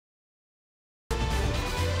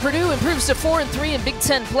Purdue improves to 4-3 in Big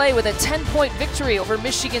Ten play with a 10-point victory over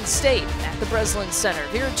Michigan State at the Breslin Center.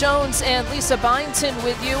 Vera Jones and Lisa Byington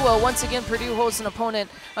with you. Once again, Purdue holds an opponent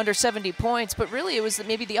under 70 points, but really it was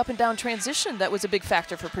maybe the up and down transition that was a big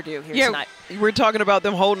factor for Purdue here tonight. We're talking about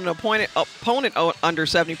them holding an opponent under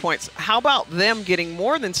 70 points. How about them getting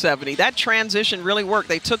more than 70? That transition really worked.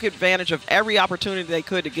 They took advantage of every opportunity they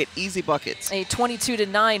could to get easy buckets. A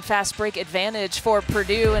 22-9 fast break advantage for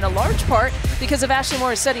Purdue, in a large part because of Ashley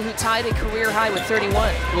Morrissette, who tied a career high with 31.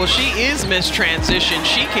 Well, she is Miss Transition.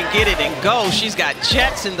 She can get it and go. She's got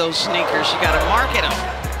jets in those sneakers. She got to market them.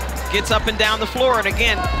 Gets up and down the floor, and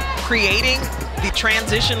again, creating the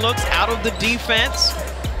transition looks out of the defense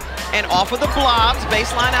and off of the blobs,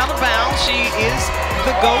 baseline out of bounds. She is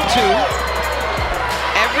the go-to.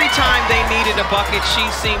 Every time they needed a bucket, she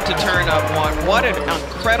seemed to turn up one. What an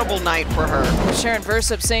incredible night for her. Sharon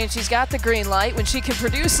Versup saying she's got the green light. When she can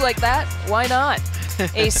produce like that, why not?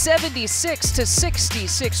 A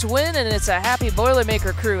 76-66 win, and it's a happy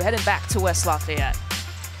Boilermaker crew heading back to West Lafayette.